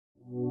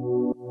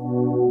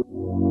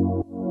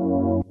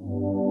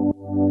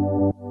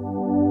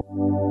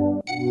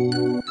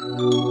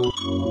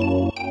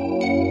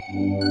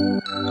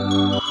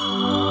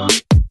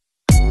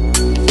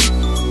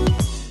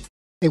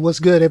what's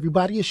good,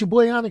 everybody? It's your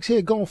boy Onyx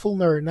here, going full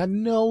nerd. And I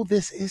know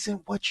this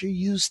isn't what you're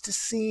used to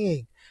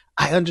seeing.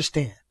 I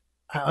understand.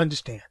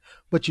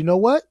 But you know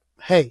what?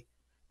 Hey,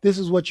 this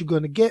is what you're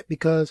going to get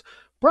because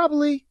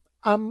probably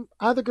I'm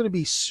either going to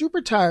be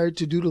super tired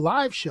to do the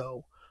live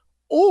show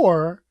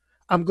or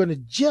I'm going to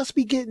just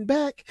be getting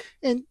back.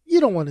 And you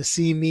don't want to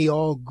see me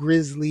all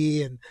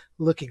grizzly and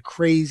looking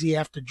crazy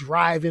after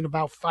driving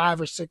about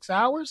 5 or 6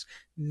 hours.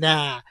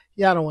 Nah,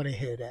 y'all don't want to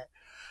hear that.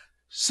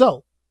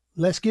 So,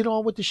 let's get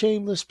on with the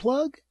shameless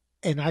plug,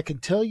 and I can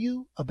tell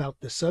you about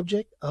the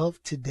subject of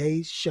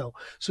today's show.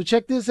 So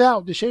check this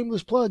out. The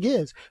shameless plug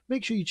is,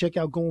 make sure you check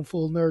out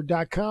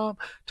goingfullnerd.com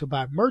to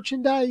buy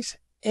merchandise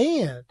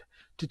and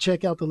to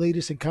check out the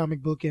latest in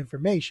comic book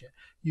information.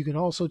 You can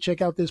also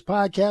check out this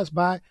podcast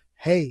by,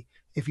 hey,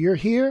 if you're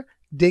here,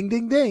 ding,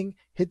 ding, ding,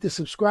 hit the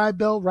subscribe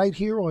bell right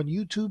here on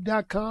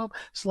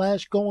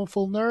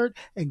youtube.com/goingfullnerd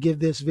and give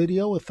this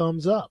video a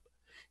thumbs up.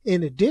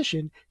 In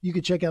addition, you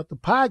can check out the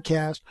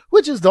podcast,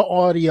 which is the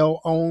audio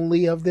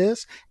only of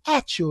this,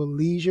 at your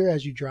leisure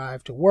as you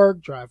drive to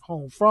work, drive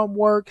home from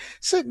work,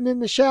 sitting in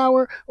the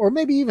shower, or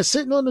maybe even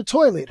sitting on the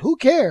toilet. Who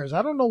cares?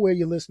 I don't know where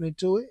you're listening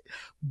to it.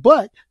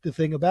 But the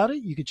thing about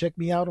it, you can check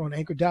me out on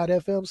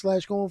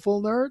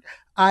anchor.fm/goingfullnerd,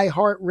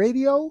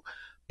 iHeartRadio,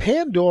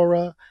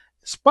 Pandora,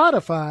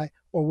 Spotify,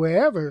 or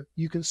wherever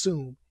you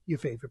consume your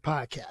favorite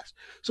podcast.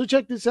 So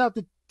check this out.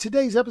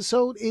 Today's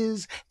episode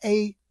is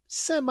a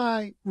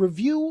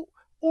semi-review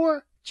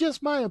or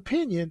just my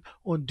opinion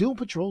on Doom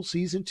Patrol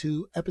Season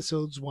 2,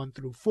 Episodes 1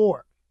 through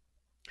 4.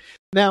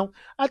 Now,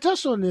 I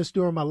touched on this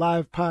during my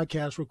live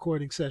podcast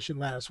recording session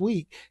last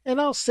week, and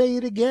I'll say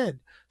it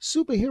again.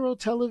 Superhero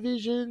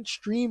television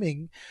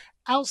streaming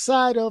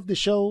outside of the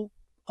show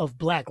of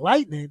Black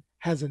Lightning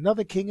has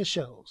another king of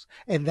shows,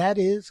 and that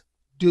is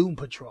Doom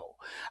Patrol.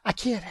 I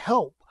can't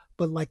help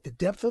but like the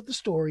depth of the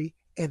story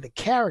and the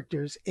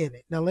characters in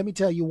it. Now, let me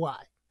tell you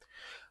why.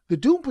 The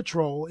Doom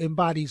Patrol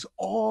embodies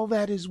all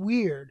that is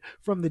weird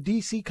from the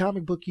DC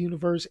comic book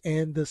universe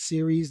and the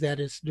series that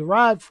it's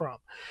derived from.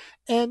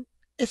 And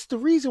it's the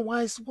reason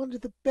why it's one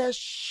of the best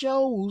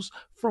shows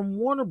from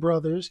Warner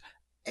Brothers,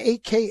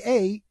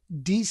 aka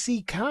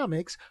DC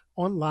Comics,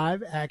 on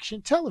live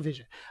action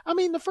television. I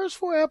mean, the first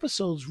 4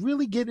 episodes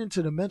really get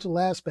into the mental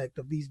aspect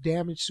of these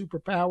damaged,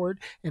 superpowered,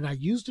 and I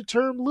use the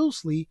term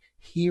loosely,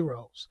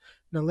 heroes.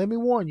 Now, let me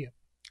warn you,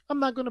 I'm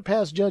not going to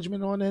pass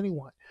judgment on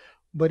anyone.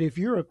 But if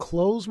you're a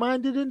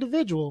closed-minded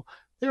individual,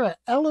 there are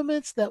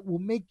elements that will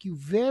make you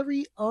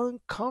very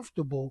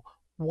uncomfortable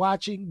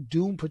watching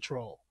Doom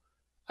Patrol.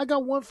 I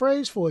got one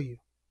phrase for you,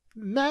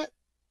 and that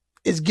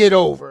is get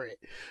over it.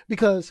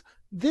 Because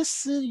this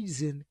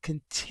season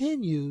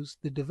continues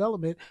the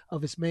development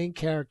of its main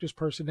characters'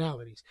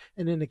 personalities,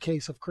 and in the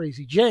case of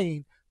Crazy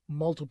Jane,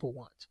 multiple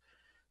ones.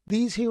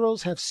 These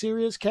heroes have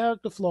serious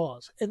character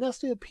flaws, and that's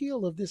the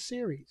appeal of this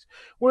series.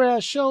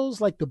 Whereas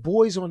shows like The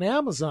Boys on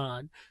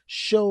Amazon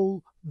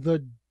show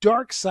the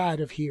dark side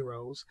of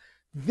heroes,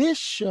 this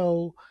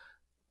show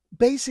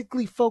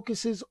basically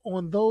focuses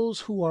on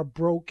those who are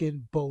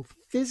broken both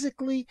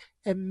physically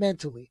and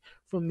mentally,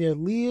 from their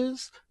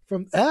leaders,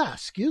 from their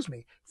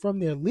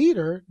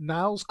leader,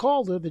 Niles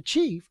Calder, the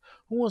chief,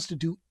 who wants to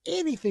do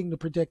anything to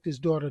protect his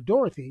daughter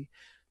Dorothy.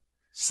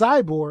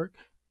 Cyborg,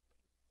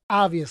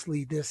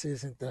 obviously, this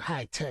isn't the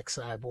high-tech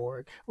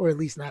Cyborg, or at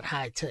least not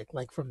high-tech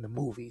like from the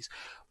movies,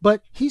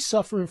 but he's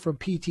suffering from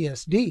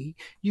PTSD.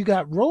 You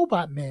got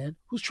Robot Man,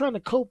 who's trying to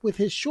cope with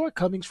his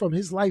shortcomings from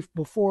his life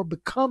before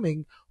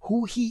becoming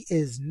who he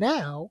is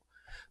now.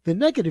 The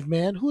Negative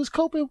Man, who is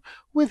coping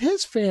with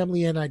his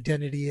family and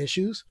identity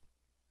issues.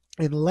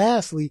 And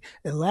lastly,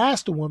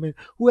 Elasti-Woman,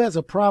 who has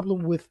a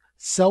problem with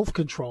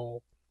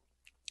self-control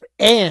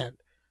and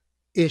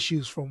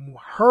issues from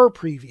her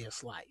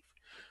previous life.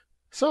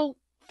 So,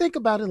 think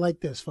about it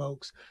like this,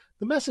 folks.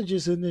 The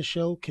messages in this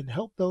show can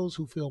help those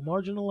who feel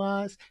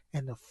marginalized,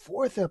 and the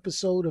 4th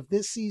episode of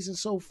this season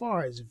so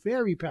far is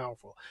very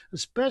powerful,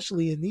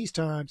 especially in these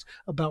times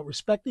about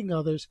respecting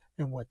others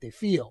and what they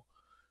feel.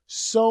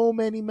 So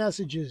many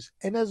messages,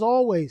 and as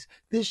always,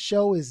 this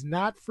show is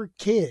not for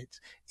kids.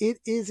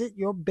 It isn't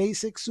your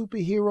basic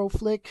superhero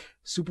flick.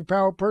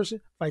 Superpower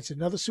person fights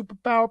another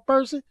superpower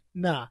person.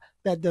 Nah,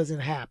 that doesn't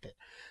happen.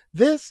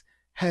 This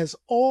has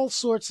all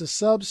sorts of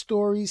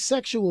sub-stories,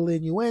 sexual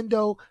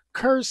innuendo,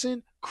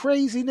 cursing,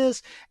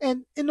 craziness,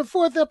 and in the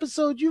 4th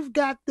episode, you've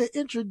got the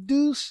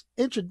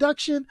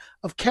introduction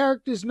of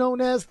characters known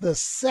as the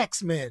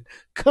Sex Men.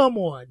 Come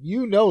on,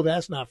 you know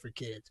that's not for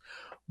kids.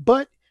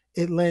 But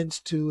it lends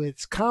to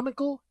its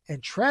comical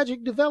and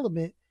tragic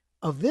development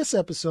of this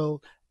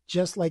episode,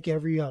 just like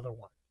every other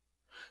one.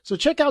 So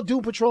check out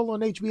Doom Patrol on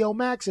HBO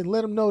Max and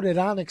let them know that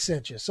Onyx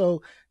sent you.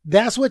 So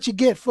that's what you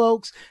get,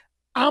 folks.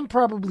 I'm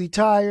probably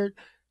tired.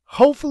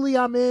 Hopefully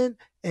I'm in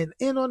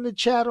on the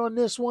chat on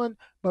this one.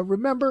 But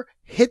remember,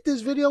 hit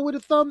this video with a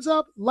thumbs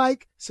up,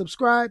 like,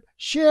 subscribe,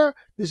 share.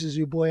 This is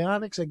your boy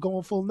Onyx at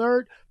Going Full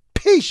Nerd.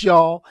 Peace,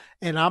 y'all,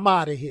 and I'm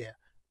out of here.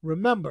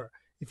 Remember,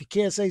 if you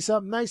can't say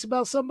something nice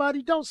about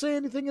somebody, don't say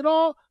anything at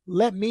all.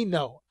 Let me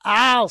know.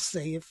 I'll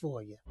say it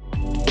for you.